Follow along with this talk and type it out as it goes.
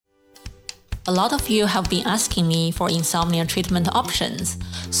A lot of you have been asking me for insomnia treatment options,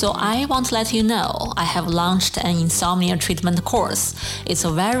 so I want to let you know I have launched an insomnia treatment course. It's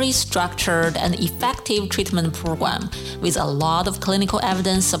a very structured and effective treatment program with a lot of clinical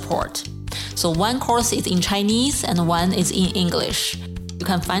evidence support. So one course is in Chinese and one is in English. You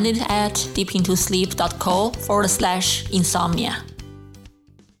can find it at deepintosleep.co/insomnia.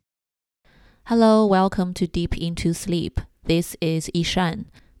 Hello, welcome to Deep Into Sleep. This is Yishan.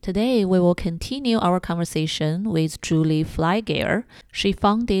 Today, we will continue our conversation with Julie Flygare. She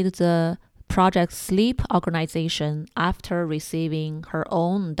founded the Project Sleep organization after receiving her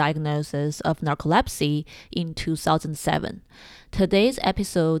own diagnosis of narcolepsy in 2007. Today's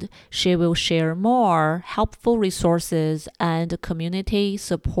episode, she will share more helpful resources and community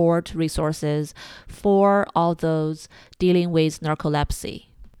support resources for all those dealing with narcolepsy.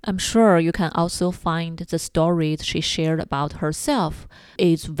 I'm sure you can also find the stories she shared about herself.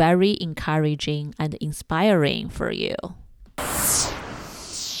 It's very encouraging and inspiring for you.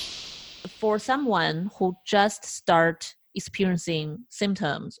 For someone who just start experiencing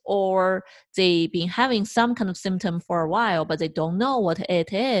symptoms, or they've been having some kind of symptom for a while, but they don't know what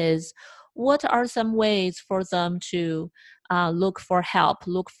it is, what are some ways for them to look for help,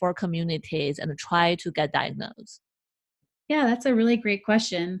 look for communities, and try to get diagnosed? Yeah, that's a really great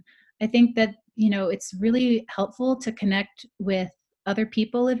question. I think that, it's really helpful to connect with other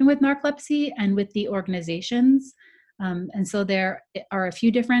people living with narcolepsy and with the organizations. And so there are a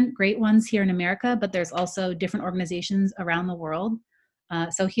few different great ones here in America, but there's also different organizations around the world.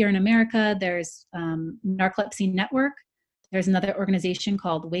 So here in America, there's Narcolepsy Network. There's another organization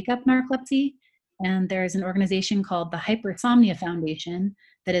called Wake Up Narcolepsy. And there's an organization called the Hypersomnia Foundation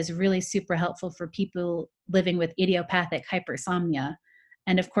that is really super helpful for people living with idiopathic hypersomnia.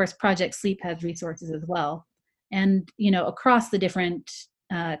 And of course, Project Sleep has resources as well. And, across the different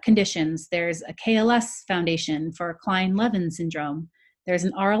conditions, there's a KLS Foundation for Klein-Levin syndrome. There's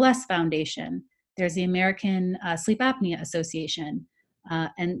an RLS Foundation. There's the American Sleep Apnea Association.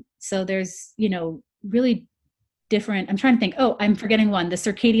 And so there's, really different, I'm trying to think, I'm forgetting one, the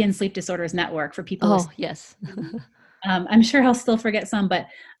Circadian Sleep Disorders Network for people. Oh, yes. I'm sure I'll still forget some, but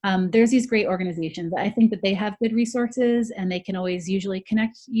there's these great organizations. I think that they have good resources and they can always usually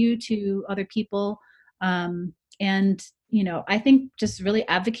connect you to other people. And, I think just really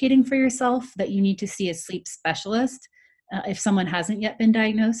advocating for yourself that you need to see a sleep specialist if someone hasn't yet been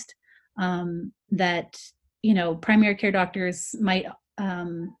diagnosed, that, primary care doctors might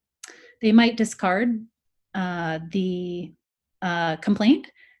discard the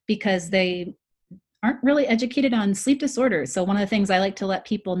complaint because they aren't really educated on sleep disorders. So one of the things I like to let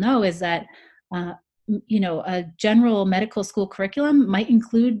people know is that, a general medical school curriculum might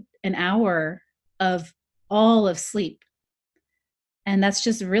include an hour of all of sleep. And that's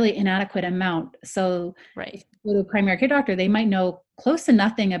just a really inadequate amount. So right. If you go to a primary care doctor, they might know close to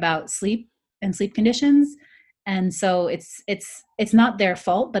nothing about sleep and sleep conditions. And so it's not their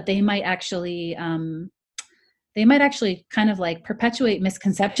fault, but they might actually kind of like perpetuate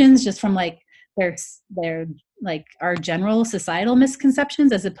misconceptions just from like their like our general societal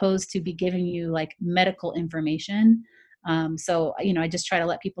misconceptions as opposed to be giving you like medical information. So, I just try to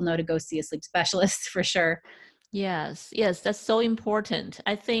let people know to go see a sleep specialist for sure. Yes, that's so important.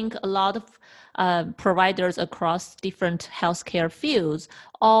 I think a lot of providers across different healthcare fields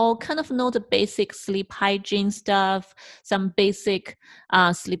all kind of know the basic sleep hygiene stuff, some basic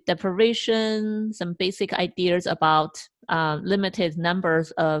sleep deprivation, some basic ideas about limited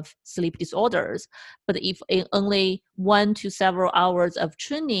numbers of sleep disorders. But if only 1 to several hours of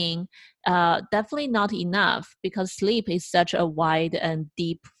training, definitely not enough, because sleep is such a wide and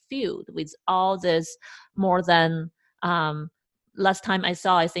deep field with all this more than last time I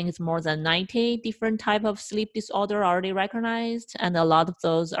saw, I think it's more than 90 different type of sleep disorder already recognized, and a lot of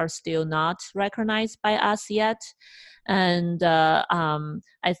those are still not recognized by us yet. And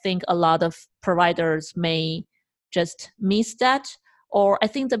I think a lot of providers may just miss that. Or I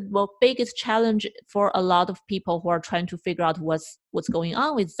think the biggest challenge for a lot of people who are trying to figure out what's going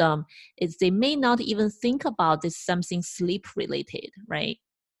on with them is they may not even think about this something sleep related, right?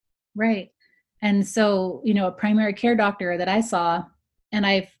 Right. And so, a primary care doctor that I saw,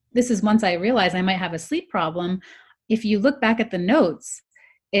 and this is once I realized I might have a sleep problem. If you look back at the notes,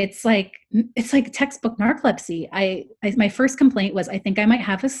 it's like textbook narcolepsy. My first complaint was, I think I might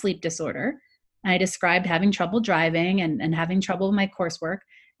have a sleep disorder. And I described having trouble driving and having trouble with my coursework.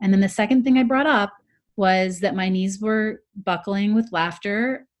 And then the second thing I brought up was that my knees were buckling with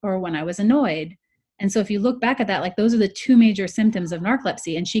laughter or when I was annoyed. And so if you look back at that, like those are the two major symptoms of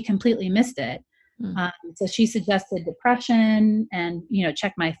narcolepsy, and she completely missed it. Mm. So she suggested depression and,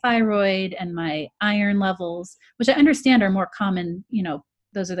 check my thyroid and my iron levels, which I understand are more common.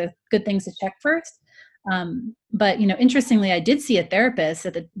 Those are the good things to check first. But, interestingly, I did see a therapist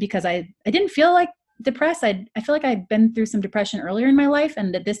because I didn't feel like depressed. I feel like I'd been through some depression earlier in my life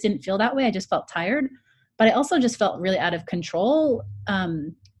and that this didn't feel that way. I just felt tired, but I also just felt really out of control.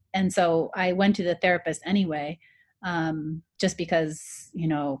 And so I went to the therapist anyway, just because,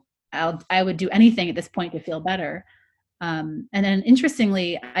 I would do anything at this point to feel better. And then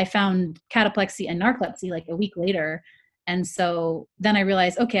interestingly, I found cataplexy and narcolepsy like a week later. And so then I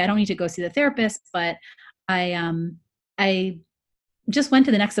realized, okay, I don't need to go see the therapist, but I just went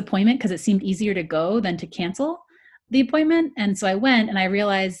to the next appointment because it seemed easier to go than to cancel the appointment. And so I went and I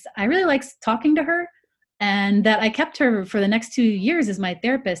realized I really liked talking to her and that I kept her for the next 2 years as my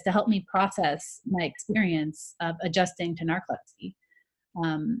therapist to help me process my experience of adjusting to narcolepsy.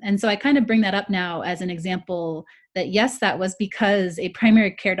 And so I kind of bring that up now as an example that, yes, that was because a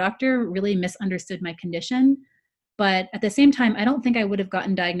primary care doctor really misunderstood my condition. But at the same time, I don't think I would have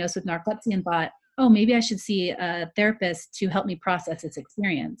gotten diagnosed with narcolepsy and thought, oh, maybe I should see a therapist to help me process this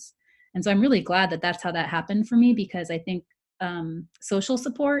experience. And so I'm really glad that that's how that happened for me, because I think social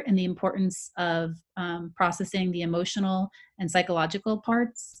support and the importance of processing the emotional and psychological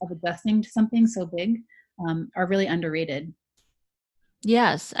parts of adjusting to something so big are really underrated.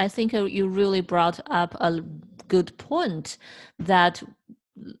 Yes, I think you really brought up a good point that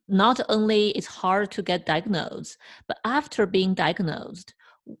not only it's hard to get diagnosed, but after being diagnosed,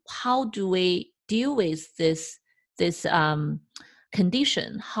 how do we deal with this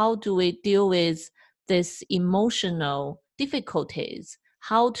condition? How do we deal with this emotional difficulties?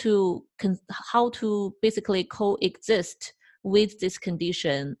 How to basically coexist with this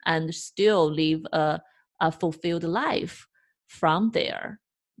condition and still live a fulfilled life from there?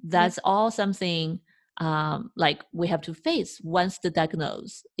 That's all something like we have to face once the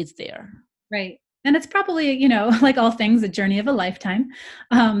diagnosis is there. Right. And it's probably, like all things, a journey of a lifetime.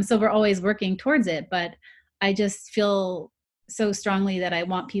 So we're always working towards it. But I just feel so strongly that I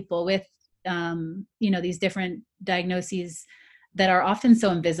want people with, these different diagnoses that are often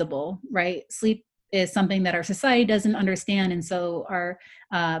so invisible, right? Sleep is something that our society doesn't understand. And so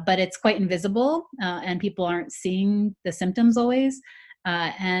but it's quite invisible and people aren't seeing the symptoms always.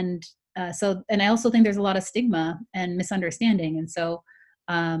 And I also think there's a lot of stigma and misunderstanding. And so,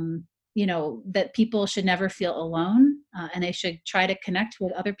 that people should never feel alone and they should try to connect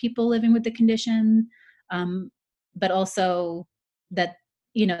with other people living with the condition, but also that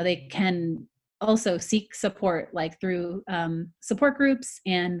they can also seek support like through support groups.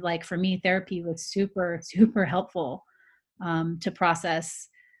 And like for me, therapy was super super helpful to process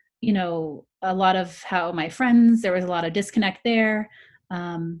a lot of how my friends, there was a lot of disconnect there.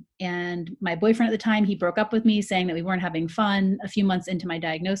 And my boyfriend at the time, he broke up with me saying that we weren't having fun a few months into my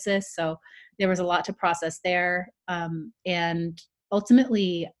diagnosis. So there was a lot to process there. And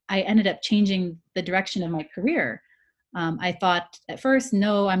ultimately, I ended up changing the direction of my career. I thought at first,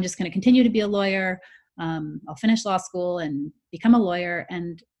 no, I'm just going to continue to be a lawyer. I'll finish law school and become a lawyer.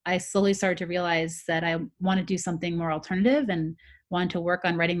 And I slowly started to realize that I want to do something more alternative and wanted to work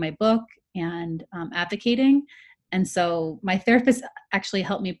on writing my book and advocating. And so my therapist actually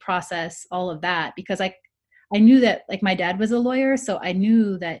helped me process all of that because I knew that like my dad was a lawyer, so I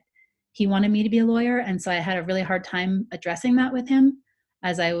knew that he wanted me to be a lawyer. And so I had a really hard time addressing that with him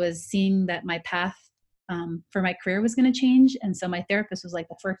as I was seeing that my path for my career was going to change. And so my therapist was like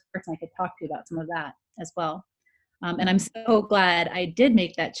the first person I could talk to about some of that as well. And I'm so glad I did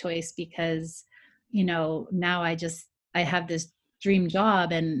make that choice because, now I have this dream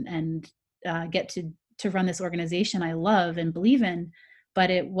job and get to run this organization I love and believe in. But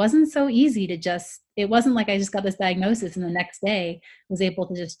it wasn't so easy it wasn't like I just got this diagnosis and the next day was able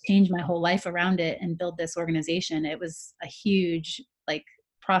to just change my whole life around it and build this organization. It was a huge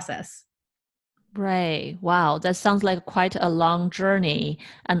process. Right. Wow. That sounds like quite a long journey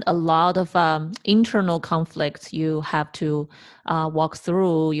and a lot of internal conflicts you have to walk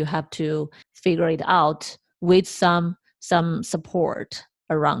through. You have to figure it out with some support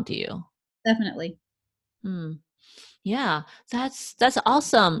around you. Definitely. Hmm. Yeah, that's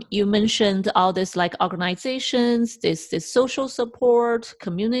awesome. You mentioned all this like organizations, this social support,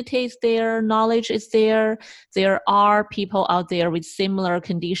 communities there, knowledge is there. There are people out there with similar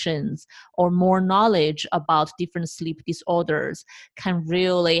conditions or more knowledge about different sleep disorders can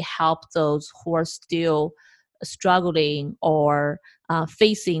really help those who are still struggling or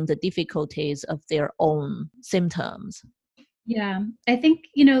facing the difficulties of their own symptoms. Yeah, I think,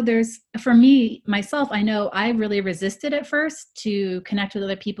 there's, for me, myself, I know I really resisted at first to connect with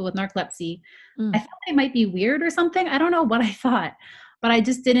other people with narcolepsy. I Mm. thought I might be weird or something. I don't know what I thought, but I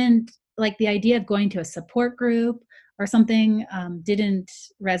just didn't like the idea of going to a support group or something, didn't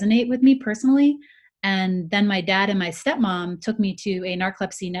resonate with me personally. And then my dad and my stepmom took me to a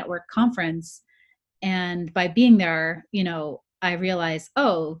narcolepsy network conference. And by being there, I realized,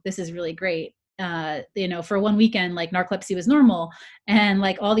 oh, this is really great. For one weekend, like narcolepsy was normal, and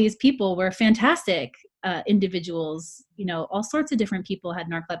like all these people were fantastic individuals. All sorts of different people had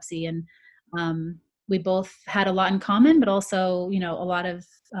narcolepsy, and um, we both had a lot in common, but also, a lot of,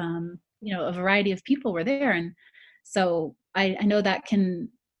 a variety of people were there, and so I know that can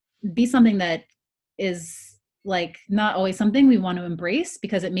be something that is like not always something we want to embrace,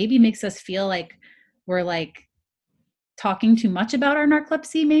 because it maybe makes us feel like we're like talking too much about our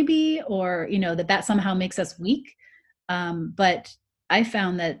narcolepsy, maybe, or that somehow makes us weak. But I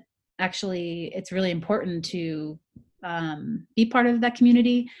found that actually it's really important to be part of that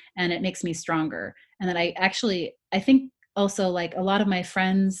community, and it makes me stronger. And that I think also, like, a lot of my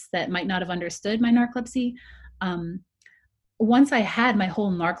friends that might not have understood my narcolepsy, um, once I had my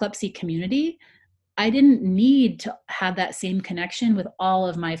whole narcolepsy community, I didn't need to have that same connection with all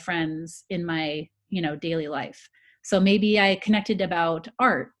of my friends in my, daily life. So maybe I connected about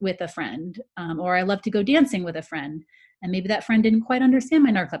art with a friend, or I love to go dancing with a friend. And maybe that friend didn't quite understand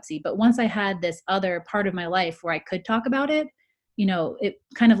my narcolepsy. But once I had this other part of my life where I could talk about it, it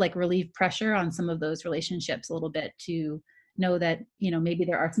kind of like relieved pressure on some of those relationships a little bit, to know that, maybe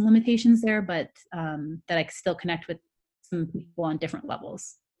there are some limitations there, but that I could still connect with some people on different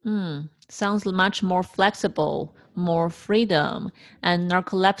levels. Sounds much more flexible, more freedom, and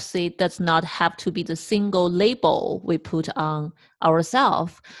narcolepsy does not have to be the single label we put on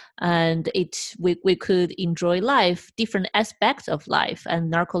ourselves. And we could enjoy life, different aspects of life,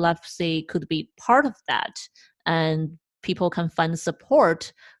 and narcolepsy could be part of that. And people can find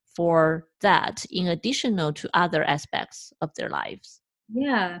support for that in addition to other aspects of their lives.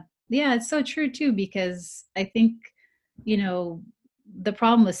 Yeah. Yeah, it's so true too, because I think, you know, the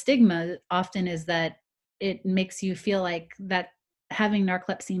problem with stigma often is that it makes you feel like that having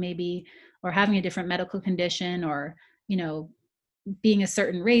narcolepsy maybe, or having a different medical condition, or, being a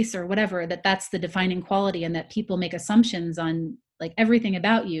certain race or whatever, that's the defining quality, and that people make assumptions on like everything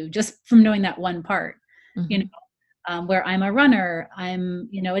about you just from knowing that one part. You know, Mhm. where I'm a runner, I'm,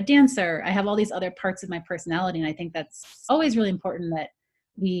 a dancer, I have all these other parts of my personality. And I think that's always really important, that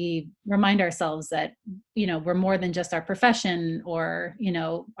we remind ourselves that, we're more than just our profession, or,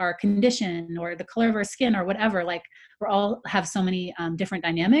 our condition, or the color of our skin, or whatever. Like, we're all have so many different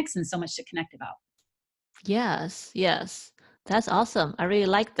dynamics and so much to connect about. Yes, yes. That's awesome. I really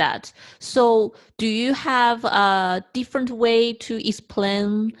like that. So, do you have a different way to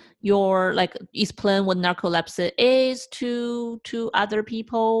explain explain what narcolepsy is to other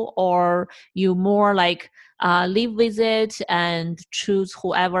people, or you more like live with it and choose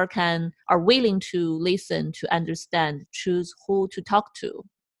whoever can are willing to listen, to understand, choose who to talk to?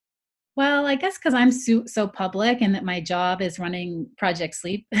 Well, I guess because I'm so public, and that my job is running Project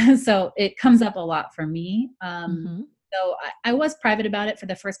Sleep, so it comes up a lot for me. Mm-hmm. So I was private about it for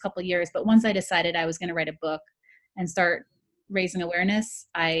the first couple of years, but once I decided I was going to write a book and start raising awareness,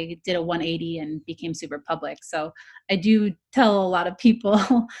 I did a 180 and became super public. So I do tell a lot of people,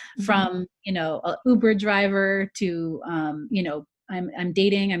 Mm-hmm. from a Uber driver to I'm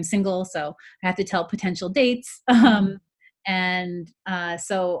dating, I'm single, so I have to tell potential dates. So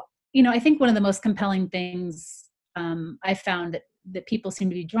I think one of the most compelling things I found that people seem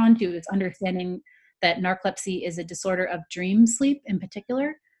to be drawn to is understanding that narcolepsy is a disorder of dream sleep in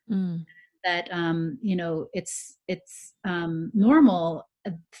particular. Mm-hmm. That it's normal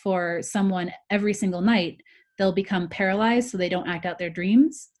for someone every single night they'll become paralyzed, so they don't act out their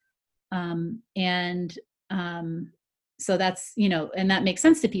dreams. And so that's and that makes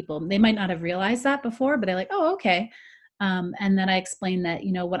sense to people. They might not have realized that before, but they're like, oh, okay. And then I explain that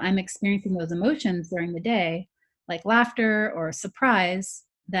when I'm experiencing those emotions during the day, like laughter or surprise,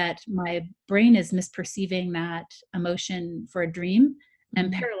 that my brain is misperceiving that emotion for a dream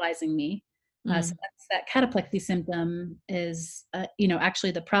and paralyzing me. So that's that cataplexy symptom is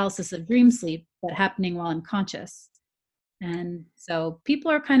actually the paralysis of dream sleep, but happening while I'm conscious. And so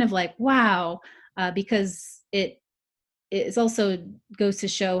people are kind of like, wow, because it also goes to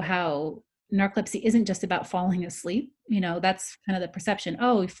show how narcolepsy isn't just about falling asleep. That's kind of the perception.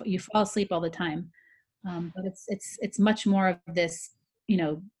 Oh, you fall asleep all the time, but it's much more of this, you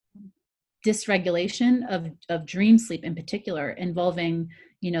know, dysregulation of dream sleep in particular, involving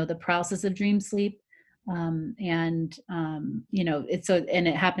the paralysis of dream sleep, And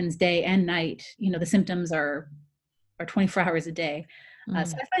it happens day and night. The symptoms are 24 hours a day. So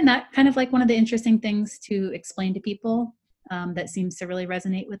I find that kind of like one of the interesting things to explain to people, that seems to really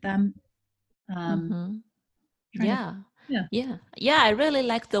resonate with them. Yeah. Yeah. Yeah. I really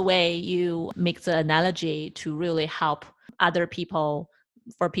like the way you make the analogy to really help other people,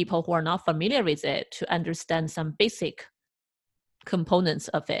 for people who are not familiar with it, to understand some basic components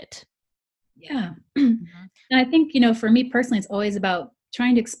of it. Yeah. And I think, for me personally, it's always about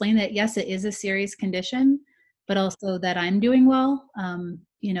trying to explain that, yes, it is a serious condition, but also that I'm doing well,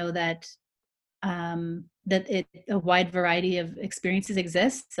 that a wide variety of experiences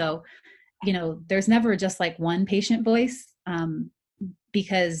exist. So, there's never just like one patient voice,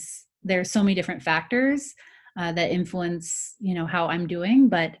 because there's so many different factors that influence, how I'm doing.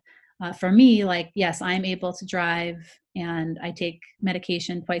 But for me, like, yes, I'm able to drive, and I take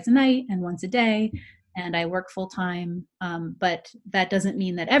medication twice a night and once a day, and I work full time. But that doesn't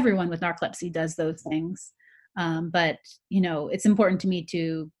mean that everyone with narcolepsy does those things. But it's important to me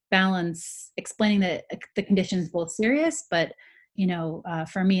to balance explaining that the condition is both serious, but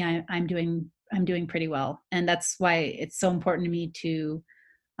for me, I'm doing pretty well, and that's why it's so important to me to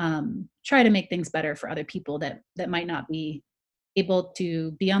try to make things better for other people that might not be able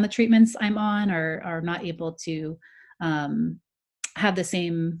to be on the treatments I'm on, or are not able to um, have the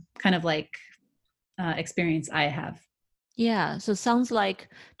same kind of like experience I have. Yeah, so sounds like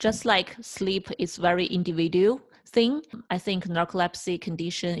just like sleep is very individual thing. I think narcolepsy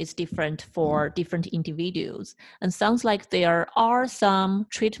condition is different for different individuals, and sounds like there are some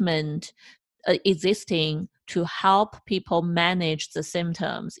treatment existing to help people manage the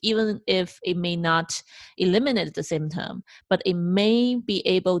symptoms, even if it may not eliminate the symptom, but it may be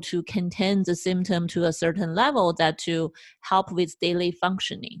able to contain the symptom to a certain level that to help with daily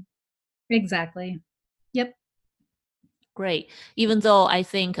functioning. Exactly. Yep. Great. Even though I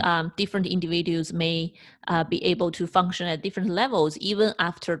think different individuals may be able to function at different levels even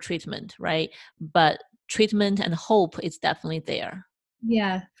after treatment, right? But treatment and hope is definitely there.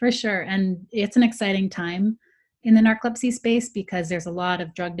 Yeah, for sure. And it's an exciting time in the narcolepsy space because there's a lot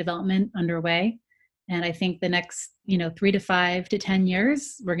of drug development underway. And I think the next, 3 to 5 to 10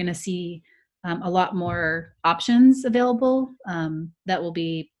 years, we're going to see a lot more options available, that will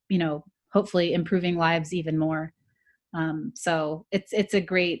be, hopefully improving lives even more. So it's a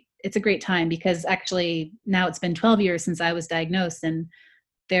great time, because actually now it's been 12 years since I was diagnosed, and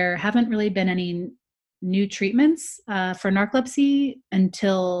there haven't really been any new treatments for narcolepsy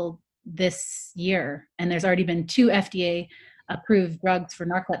until this year. And there's already been 2 FDA approved drugs for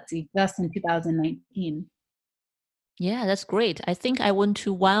narcolepsy just in 2019. Yeah, that's great. I think I went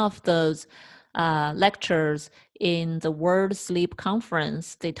to one of those lectures in the World Sleep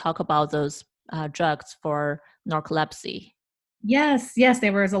Conference. They talk about those drugs for narcolepsy. Yes, yes,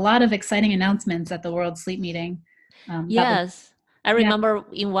 there was a lot of exciting announcements at the World Sleep Meeting. That was, Yes. I yeah. remember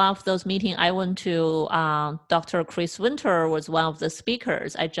in one of those meetings, I went to Dr. Chris Winter was one of the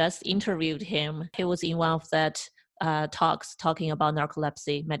speakers. I just interviewed him. He was in one of that talks talking about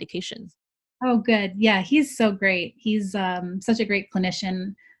narcolepsy medications. Oh, good. Yeah, he's so great. He's such a great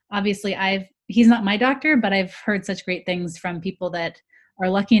clinician. Obviously, he's not my doctor, but I've heard such great things from people that are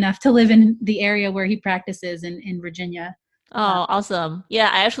lucky enough to live in the area where he practices in Virginia. Oh, awesome. Yeah,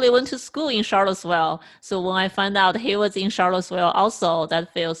 I actually went to school in Charlottesville. So when I found out he was in Charlottesville also,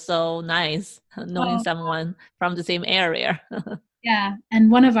 that feels so nice knowing Oh, someone from the same area. yeah.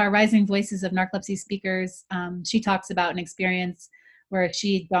 And one of our Rising Voices of Narcolepsy speakers, she talks about an experience where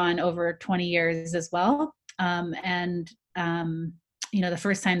she'd gone over 20 years as well. The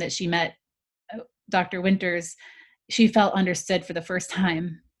first time that she met Dr. Winters, she felt understood for the first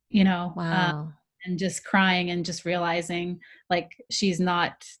time, Wow. and just crying and just realizing like she's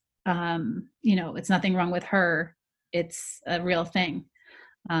not, it's nothing wrong with her. It's a real thing.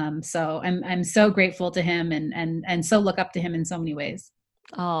 So I'm so grateful to him, and so look up to him in so many ways.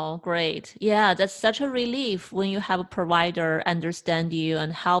 Oh, great. Yeah, that's such a relief when you have a provider understand you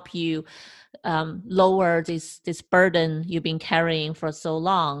and help you lower this burden you've been carrying for so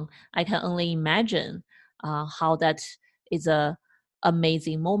long. I can only imagine how that is a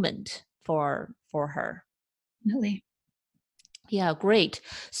amazing moment for her. Definitely. Yeah, great.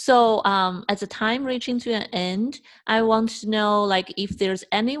 So, as the time reaching to an end, I want to know, like, if there's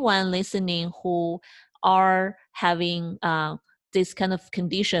anyone listening who are having this kind of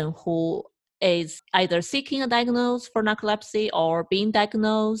condition, who is either seeking a diagnosis for narcolepsy or being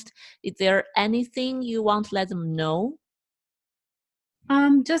diagnosed. Is there anything you want to let them know?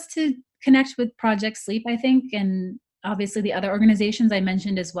 Just to connect with Project Sleep, I think, and obviously the other organizations I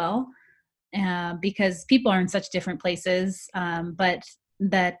mentioned as well. because people are in such different places. But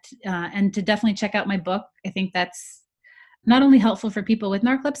and to definitely check out my book. I think that's not only helpful for people with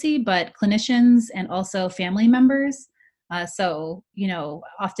narcolepsy, but clinicians and also family members. So,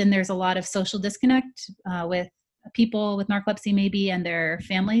 often there's a lot of social disconnect with people with narcolepsy, maybe, and their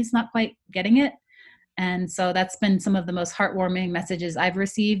families not quite getting it. And so that's been some of the most heartwarming messages I've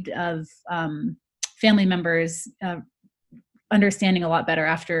received of family members understanding a lot better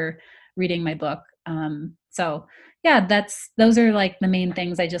after reading my book. So yeah, those are like the main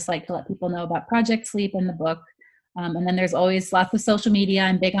things I just like to let people know about Project Sleep and the book. And then there's always lots of social media.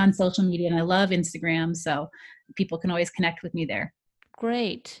 I'm big on social media and I love Instagram. So people can always connect with me there.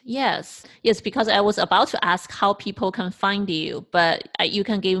 Great. Yes, because I was about to ask how people can find you, but you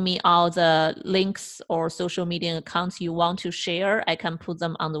can give me all the links or social media accounts you want to share. I can put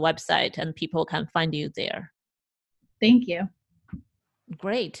them on the website and people can find you there. Thank you.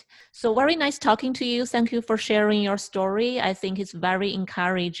 Great. So very nice talking to you. Thank you for sharing your story. I think it's very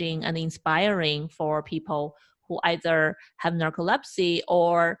encouraging and inspiring for people who either have narcolepsy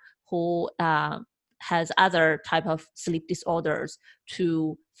or who has other type of sleep disorders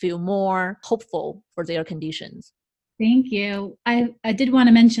to feel more hopeful for their conditions. Thank you. I did want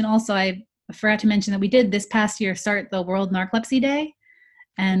to mention also, I forgot to mention that we did this past year start the World Narcolepsy Day.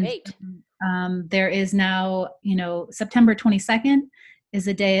 And Great. There is now, September 22nd is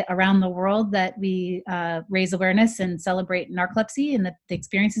a day around the world that we raise awareness and celebrate narcolepsy and the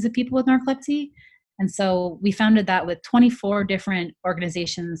experiences of people with narcolepsy. And so we founded that with 24 different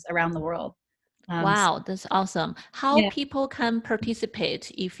organizations around the world. Wow, that's awesome. How people can participate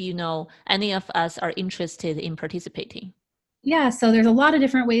if any of us are interested in participating? Yeah, so there's a lot of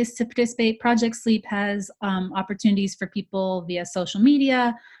different ways to participate. Project Sleep has opportunities for people via social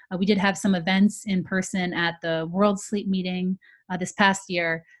media. We did have some events in person at the World Sleep Meeting this past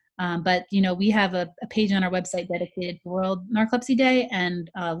year. But we have a page on our website dedicated to World Narcolepsy Day and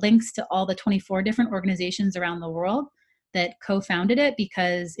links to all the 24 different organizations around the world that co-founded it,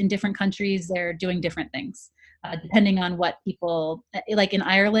 because in different countries they're doing different things depending on what people like. In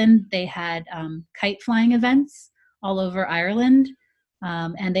Ireland they had kite flying events all over Ireland,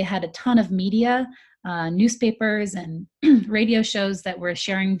 and they had a ton of media, newspapers and radio shows that were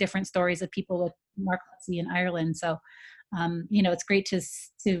sharing different stories of people with narcolepsy in Ireland. So it's great to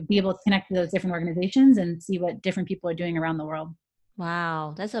be able to connect to those different organizations and see what different people are doing around the world.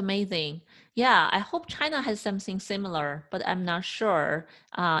 Wow, that's amazing. Yeah, I hope China has something similar, but I'm not sure.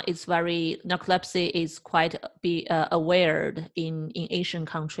 Narcolepsy is quite aware in Asian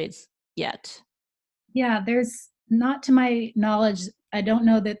countries yet. Yeah, there's not, to my knowledge, I don't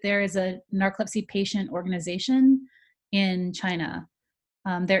know that there is a narcolepsy patient organization in China.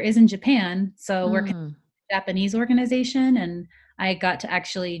 There is in Japan, so we're a Japanese organization, and I got to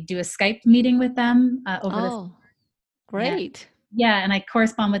actually do a Skype meeting with them over this. Great. Yeah, and I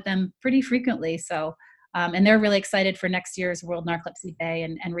correspond with them pretty frequently. So, and they're really excited for next year's World Narcolepsy Day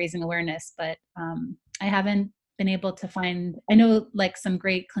and raising awareness. But I haven't been able to find, I know like some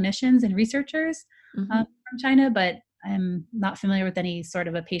great clinicians and researchers from China, but I'm not familiar with any sort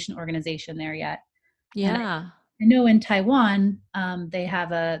of a patient organization there yet. Yeah. I know in Taiwan,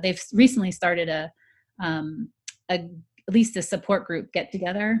 they've recently started at least a support group get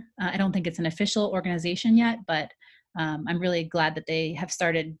together. I don't think it's an official organization yet, but I'm really glad that they have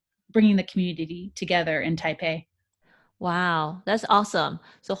started bringing the community together in Taipei. Wow, that's awesome.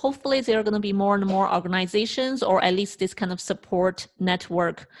 So hopefully there are going to be more and more organizations, or at least this kind of support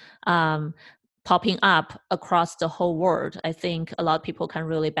network popping up across the whole world. I think a lot of people can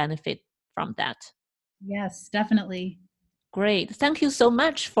really benefit from that. Yes, definitely. Great. Thank you so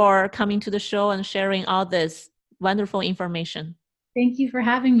much for coming to the show and sharing all this wonderful information. Thank you for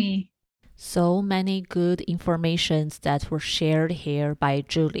having me. So many good informations that were shared here by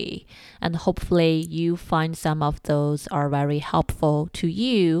Julie, and hopefully you find some of those are very helpful to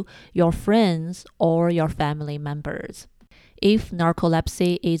you, your friends, or your family members. If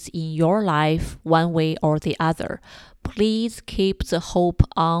narcolepsy is in your life one way or the other, please keep the hope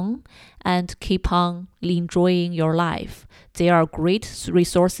on and keep on enjoying your life. There are great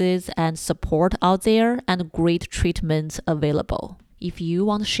resources and support out there and great treatments available. If you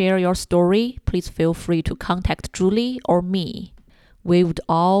want to share your story, please feel free to contact Julie or me. We would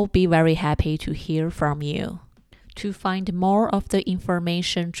all be very happy to hear from you. To find more of the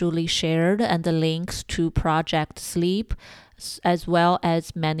information Julie shared and the links to Project Sleep, as well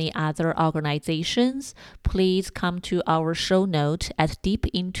as many other organizations, please come to our show note at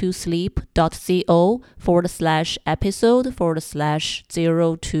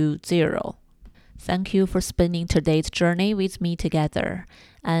deepintosleep.co/episode/020. Thank you for spending today's journey with me together,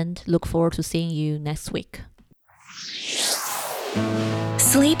 and look forward to seeing you next week.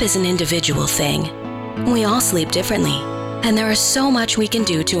 Sleep is an individual thing. We all sleep differently, and there is so much we can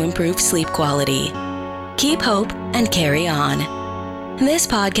do to improve sleep quality. Keep hope and carry on. This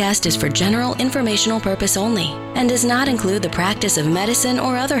podcast is for general informational purpose only and does not include the practice of medicine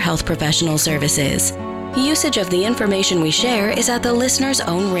or other health professional services. Usage of the information we share is at the listener's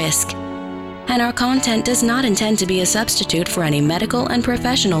own risk, and our content does not intend to be a substitute for any medical and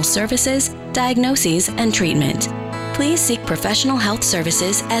professional services, diagnoses, and treatment. Please seek professional health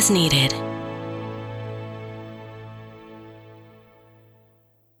services as needed.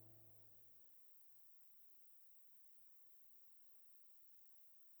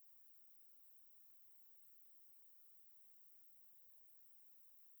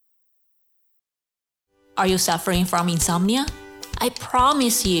 Are you suffering from insomnia? I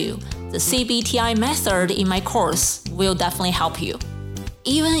promise you, the CBTI method in my course will definitely help you.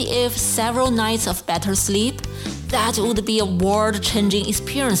 Even if several nights of better sleep, that would be a world-changing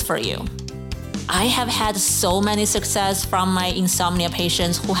experience for you. I have had so many success from my insomnia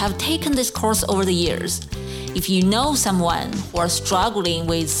patients who have taken this course over the years. If you know someone who are struggling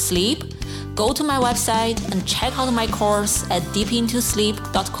with sleep, go to my website and check out my course at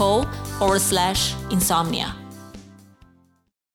deepintosleep.co/insomnia.